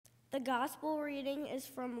The gospel reading is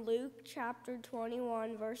from Luke chapter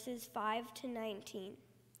 21, verses 5 to 19.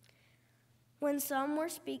 When some were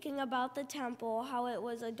speaking about the temple, how it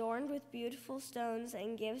was adorned with beautiful stones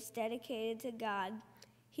and gifts dedicated to God,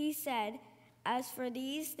 he said, "As for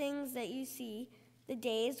these things that you see, the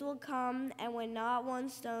days will come, and when not one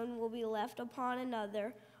stone will be left upon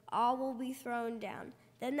another, all will be thrown down."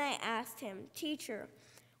 Then they asked him, "Teacher,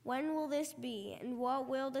 when will this be, and what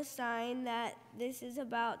will the sign that this is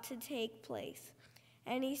about to take place?"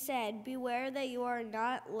 And he said, "Beware that you are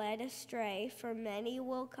not led astray, for many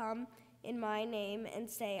will come in my name and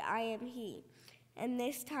say, 'I am he,' and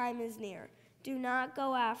this time is near. Do not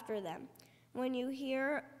go after them. When you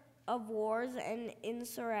hear of wars and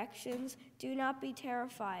insurrections, do not be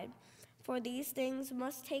terrified, for these things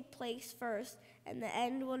must take place first, and the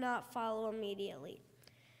end will not follow immediately."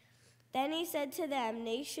 Then he said to them,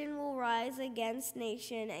 "Nation will rise against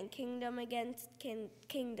nation, and kingdom against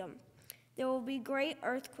kingdom. There will be great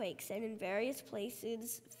earthquakes, and in various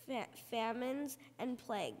places famines and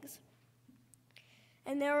plagues.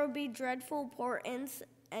 And there will be dreadful portents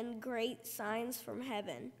and great signs from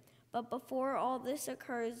heaven. But before all this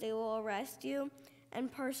occurs, they will arrest you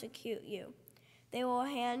and persecute you. They will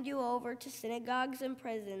hand you over to synagogues and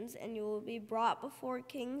prisons, and you will be brought before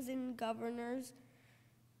kings and governors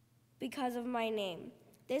because of my name.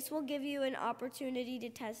 This will give you an opportunity to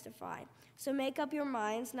testify. So make up your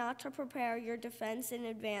minds not to prepare your defense in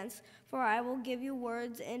advance, for I will give you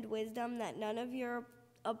words and wisdom that none of your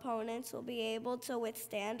opponents will be able to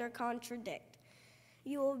withstand or contradict.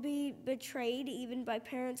 You will be betrayed even by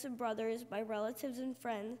parents and brothers, by relatives and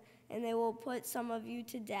friends, and they will put some of you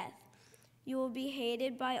to death. You will be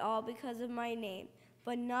hated by all because of my name,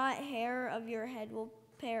 but not a hair of your head will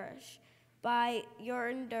perish. By your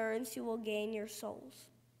endurance you will gain your souls."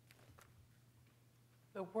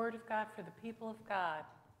 The word of God for the people of God.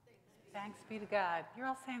 Thanks be to God. You're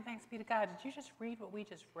all saying thanks be to God. Did you just read what we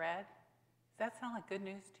just read? Does that sound like good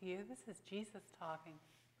news to you? This is Jesus talking.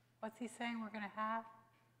 What's he saying we're going to have?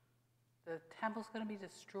 The temple's going to be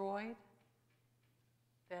destroyed.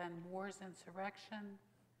 Then wars, insurrection.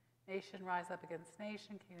 Nation rise up against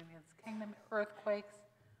nation, kingdom against kingdom, earthquakes,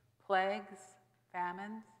 plagues,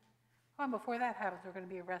 famines. Oh, and before that happens, we're going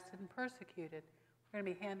to be arrested and persecuted. We're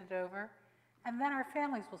going to be handed over. And then our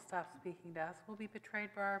families will stop speaking to us. We'll be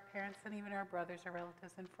betrayed by our parents and even our brothers, our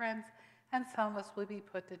relatives and friends. And some of us will be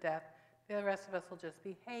put to death. The rest of us will just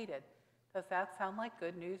be hated. Does that sound like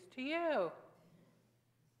good news to you?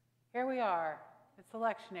 Here we are. It's the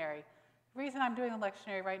lectionary. The reason I'm doing the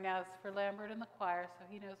lectionary right now is for Lambert and the choir, so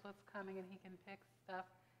he knows what's coming and he can pick stuff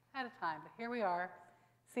ahead of time. But here we are.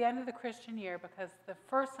 It's the end of the Christian year because the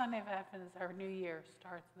first Sunday of Advent is our new year,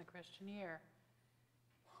 starts in the Christian year.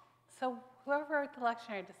 So whoever wrote the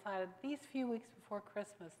lectionary decided these few weeks before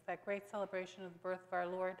Christmas, that great celebration of the birth of our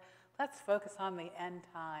Lord, let's focus on the end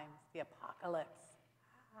times, the apocalypse.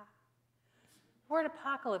 The word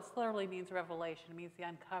apocalypse literally means revelation. It means the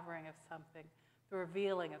uncovering of something, the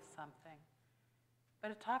revealing of something.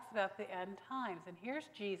 But it talks about the end times. And here's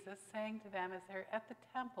Jesus saying to them as they're at the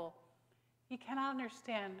temple, he cannot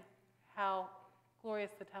understand how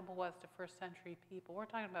glorious the temple was to first century people. We're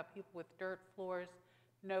talking about people with dirt floors,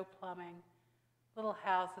 no plumbing, little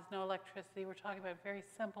houses, no electricity. We're talking about very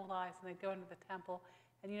simple lives, and they'd go into the temple,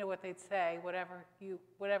 and you know what they'd say, whatever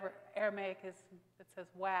Aramaic is that says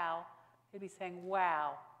wow, they'd be saying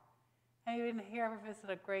wow. And you didn't ever visit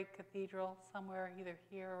a great cathedral somewhere, either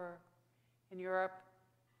here or in Europe?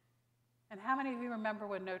 And how many of you remember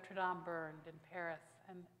when Notre Dame burned in Paris?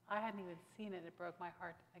 And I hadn't even seen it. It broke my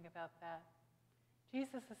heart to think about that.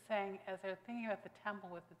 Jesus is saying, as they're thinking about the temple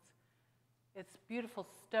with its beautiful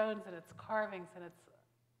stones and its carvings, and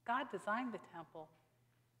God designed the temple.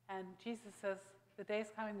 And Jesus says, the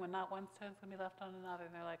day's coming when not one stone's going to be left on another.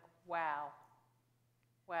 And they're like, wow,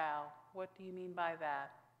 wow, what do you mean by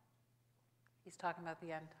that? He's talking about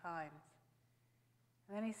the end times.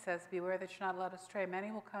 And then he says, beware that you're not led astray.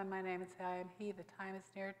 Many will come in my name and say, I am he. The time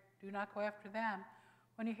is near. Do not go after them.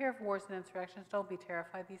 When you hear of wars and insurrections, don't be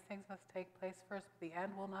terrified. These things must take place first, but the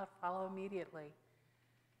end will not follow immediately.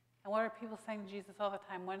 And what are people saying to Jesus all the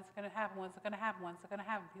time? When's it going to happen? When's it going to happen? When's it going to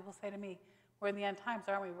happen? People say to me, we're in the end times,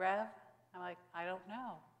 aren't we, Rev? I'm like, I don't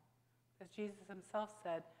know. Because Jesus himself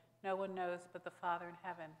said, no one knows but the Father in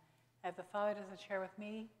heaven. And if the Father doesn't share with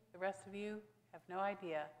me, the rest of you have no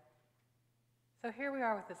idea. So here we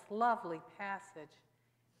are with this lovely passage.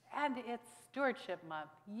 And it's Stewardship Month.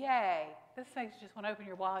 Yay! This makes you just want to open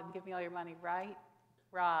your wallet and give me all your money, right?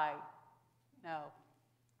 Right. No.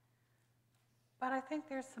 But I think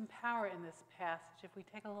there's some power in this passage if we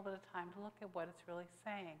take a little bit of time to look at what it's really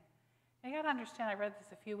saying. And you got to understand, I read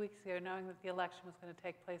this a few weeks ago, knowing that the election was going to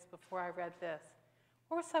take place before I read this.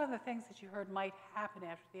 What were some of the things that you heard might happen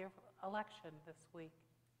after the election this week?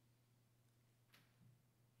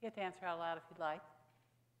 You get to answer out loud if you'd like.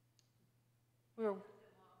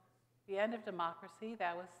 The end of democracy,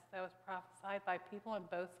 that was prophesied by people on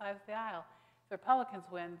both sides of the aisle. If the Republicans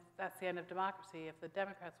win, that's the end of democracy. If the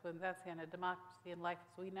Democrats win, that's the end of democracy and life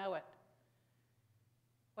as we know it.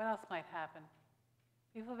 What else might happen?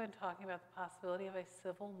 People have been talking about the possibility of a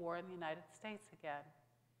civil war in the United States again,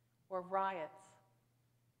 or riots,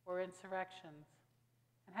 or insurrections.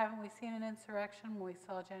 And haven't we seen an insurrection when we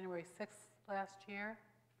saw January 6th last year?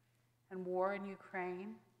 And war in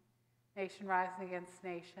Ukraine, nation rising against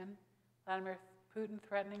nation, Vladimir Putin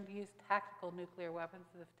threatening to use tactical nuclear weapons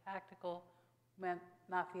as if tactical meant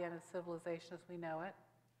not the end of civilization as we know it,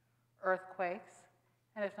 earthquakes,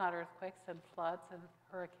 and if not earthquakes, then floods and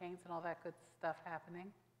hurricanes and all that good stuff happening,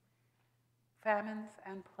 famines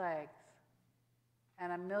and plagues,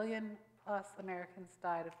 and 1 million+ Americans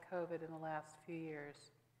died of COVID in the last few years.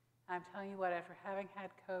 I'm telling you what, after having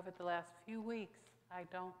had COVID the last few weeks, I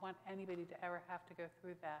don't want anybody to ever have to go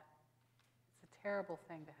through that. It's a terrible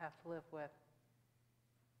thing to have to live with.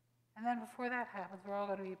 And then before that happens, we're all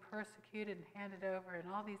going to be persecuted and handed over and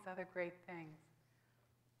all these other great things.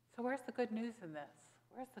 So where's the good news in this?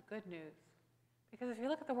 Where's the good news? Because if you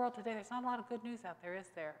look at the world today, there's not a lot of good news out there, is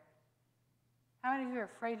there? How many of you are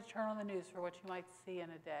afraid to turn on the news for what you might see in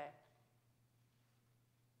a day?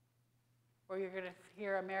 Or you're going to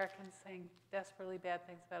hear Americans saying desperately bad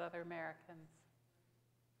things about other Americans.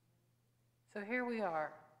 So here we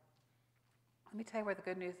are. Let me tell you where the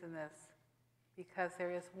good news in this, because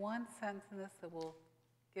there is one sentence in this that will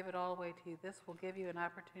give it all away to you. This will give you an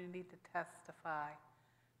opportunity to testify.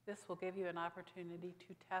 This will give you an opportunity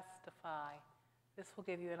to testify. This will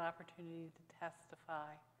give you an opportunity to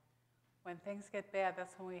testify. When things get bad,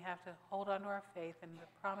 that's when we have to hold on to our faith and the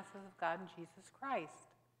promises of God in Jesus Christ.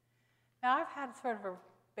 Now, I've had sort of a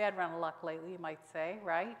bad run of luck lately, you might say,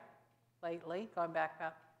 right? Lately, going back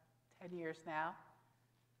about 10 years now.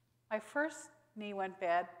 My first knee went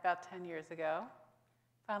bad about 10 years ago.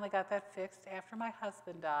 Finally got that fixed after my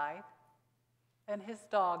husband died. Then his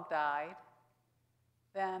dog died.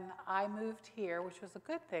 Then I moved here, which was a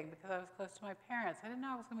good thing because I was close to my parents. I didn't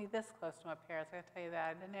know I was going to be this close to my parents, I got to tell you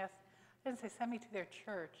that. I didn't say send me to their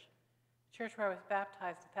church, the church where I was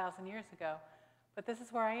baptized 1,000 years ago. But this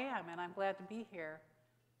is where I am, and I'm glad to be here.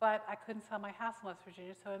 But I couldn't sell my house in West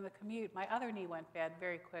Virginia, so in the commute, my other knee went bad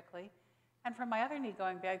very quickly. And from my other knee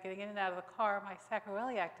going bad, getting in and out of the car, my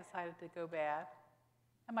sacroiliac decided to go bad.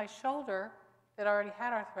 And my shoulder, that already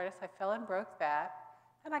had arthritis, I fell and broke that.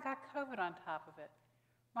 And I got COVID on top of it.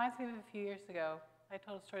 Reminds me of a few years ago. I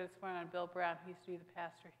told a story this morning on Bill Brown, who used to be the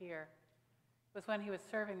pastor here. It was when he was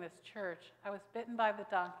serving this church. I was bitten by the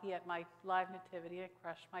donkey at my live nativity, and it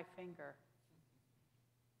crushed my finger.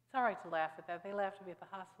 It's all right to laugh at that. They laughed at me at the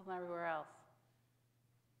hospital and everywhere else.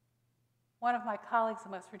 One of my colleagues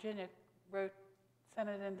in West Virginia sent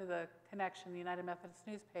it into the Connection, the United Methodist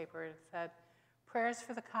newspaper, and it said, prayers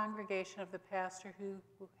for the congregation of the pastor who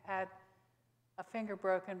had a finger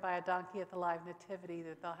broken by a donkey at the live nativity,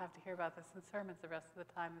 that they'll have to hear about this in sermons the rest of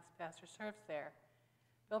the time this pastor serves there.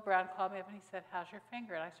 Bill Brown called me up and he said, how's your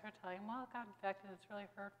finger? And I started telling him, well, it got infected, it's really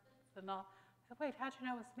hurt and all. I said, wait, how'd you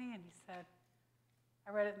know it was me? And he said,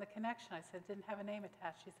 I read it in the Connection. I said, it didn't have a name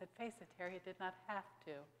attached. She said, face it, Terry, it did not have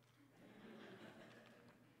to.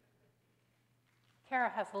 Kara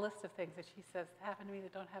has a list of things that she says happen to me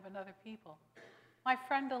that don't happen to other people. My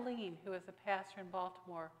friend Aline, who is a pastor in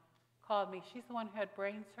Baltimore, called me. She's the one who had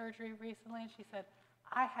brain surgery recently, and she said,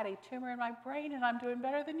 I had a tumor in my brain, and I'm doing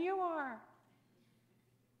better than you are.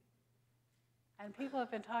 And people have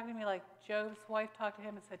been talking to me like Job's wife talked to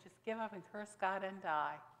him and said, just give up and curse God and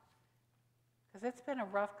die. Because it's been a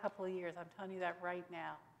rough couple of years, I'm telling you that right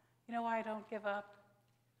now. You know why I don't give up?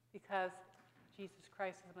 Because Jesus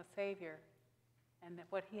Christ is my Savior, and that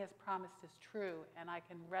what he has promised is true, and I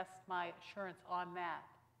can rest my assurance on that.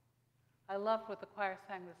 I loved what the choir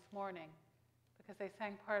sang this morning, because they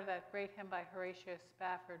sang part of that great hymn by Horatio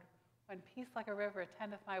Spafford, when peace like a river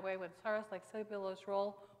attendeth my way, when sorrows like sea billows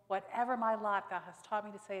roll, whatever my lot thou hast taught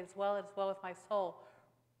me to say, it is well with my soul.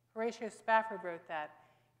 Horatio Spafford wrote that.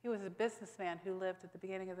 He was a businessman who lived at the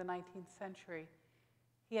beginning of the 19th century.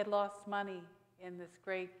 He had lost money in this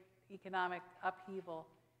great economic upheaval,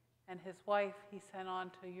 and his wife he sent on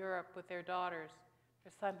to Europe with their daughters.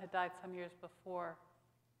 Their son had died some years before,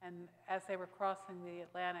 and as they were crossing the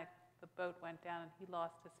Atlantic, the boat went down and he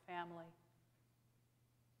lost his family.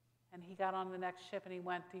 And he got on the next ship and he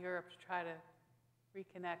went to Europe to try to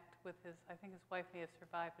reconnect with I think his wife may have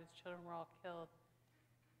survived, but his children were all killed.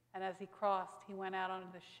 And as he crossed, he went out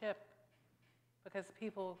onto the ship because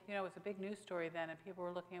people, it was a big news story then, and people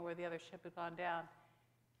were looking at where the other ship had gone down.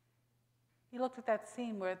 He looked at that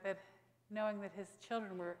scene knowing that his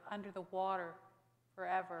children were under the water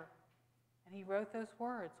forever. And he wrote those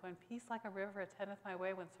words, "When peace like a river attendeth my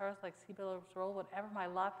way, when sorrows like sea billows roll, whatever my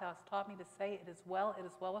lot thou hast taught me to say, it is well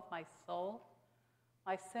with my soul.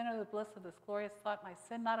 My sin, O the bliss of this glorious thought, my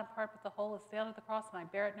sin not in part but the whole is nailed to the cross, and I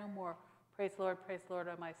bear it no more. Praise the Lord,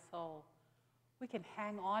 O my soul." We can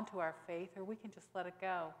hang on to our faith, or we can just let it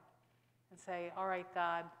go and say, all right,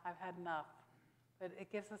 God, I've had enough. But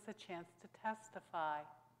it gives us a chance to testify,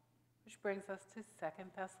 which brings us to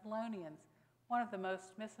 2 Thessalonians, one of the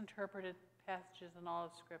most misinterpreted passages in all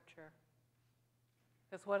of Scripture.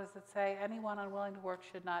 Because what does it say? Anyone unwilling to work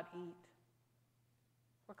should not eat.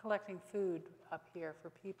 We're collecting food up here for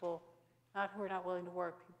people, not who are not willing to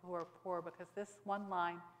work, people who are poor, because this one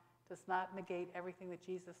line does not negate everything that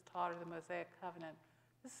Jesus taught or the Mosaic Covenant.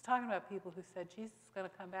 This is talking about people who said, Jesus is going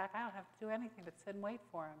to come back. I don't have to do anything but sit and wait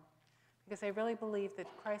for him. Because they really believed that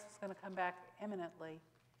Christ was going to come back imminently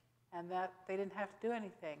and that they didn't have to do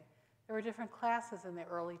anything. There were different classes in the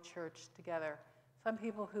early church together. Some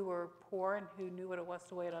people who were poor and who knew what it was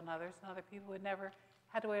to wait on others, and other people who had never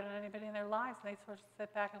had to wait on anybody in their lives, and they sort of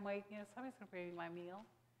sit back and wait, somebody's going to bring me my meal.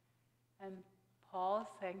 And Paul is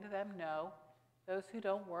saying to them, no, those who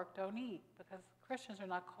don't work don't eat, because Christians are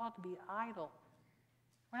not called to be idle.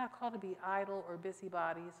 We're not called to be idle or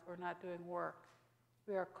busybodies or not doing work.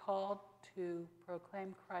 We are called to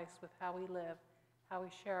proclaim Christ with how we live, how we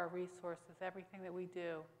share our resources, everything that we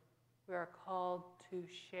do. We are called to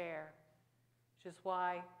share, which is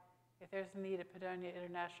why if there's a need at Padonia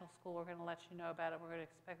International School, we're going to let you know about it. We're going to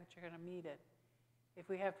expect that you're going to meet it. If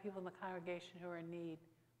we have people in the congregation who are in need,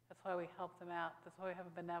 that's why we help them out. That's why we have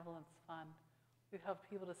a benevolence fund. We've helped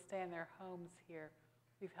people to stay in their homes here.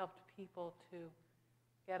 We've helped people to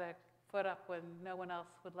get a foot up when no one else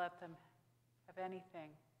would let them have anything.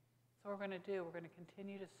 So what we're going to do, we're going to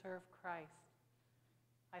continue to serve Christ.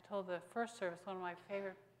 I told the first service, one of my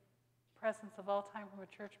favorite presents of all time from a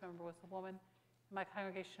church member was a woman in my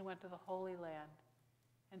congregation who went to the Holy Land.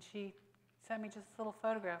 And she sent me just this little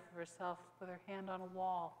photograph of herself with her hand on a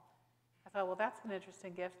wall. I thought, well, that's an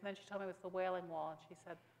interesting gift. And then she told me it was the Wailing Wall. And she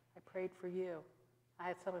said, I prayed for you. I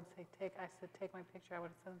had someone say, take my picture. I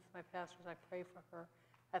want to send this to my pastors. I pray for her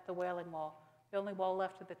at the Wailing Wall. The only wall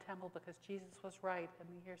left at the temple, because Jesus was right. In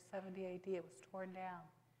the year 70 AD, it was torn down.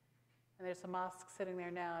 And there's a mosque sitting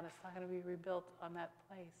there now, and it's not going to be rebuilt on that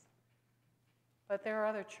place. But there are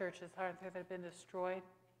other churches, aren't there, that have been destroyed?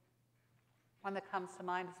 One that comes to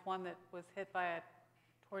mind is one that was hit by a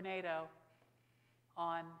tornado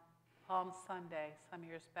on Palm Sunday some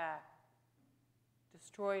years back.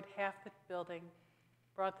 Destroyed half the building,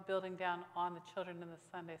 brought the building down on the children in the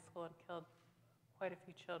Sunday school and killed quite a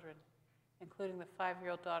few children, including the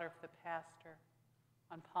 5-year-old daughter of the pastor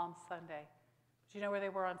on Palm Sunday. But you know where they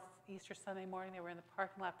were on Easter Sunday morning? They were in the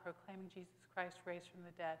parking lot proclaiming Jesus Christ raised from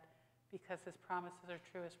the dead, because his promises are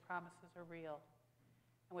true, his promises are real.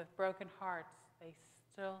 And with broken hearts, they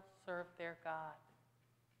still serve their God.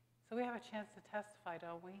 So we have a chance to testify,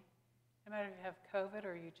 don't we? No matter if you have COVID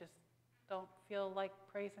or you just don't feel like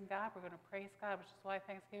praising God, we're going to praise God, which is why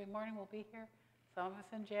Thanksgiving morning we'll be here. Some of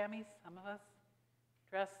us in jammies, some of us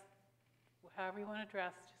dressed however you want to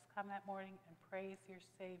dress. Just come that morning and praise your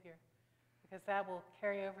Savior, because that will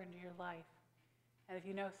carry over into your life. And if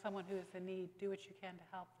you know someone who is in need, do what you can to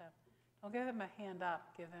help them. Don't give them a hand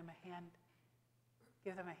up. Give them a hand.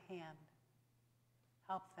 Give them a hand.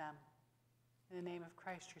 Help them in the name of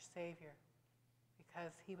Christ your Savior,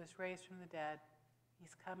 because he was raised from the dead.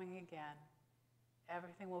 He's coming again.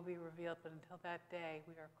 Everything will be revealed, but until that day,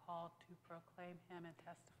 we are called to proclaim him and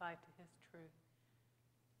testify to his truth.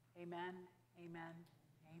 Amen, amen,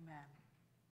 amen.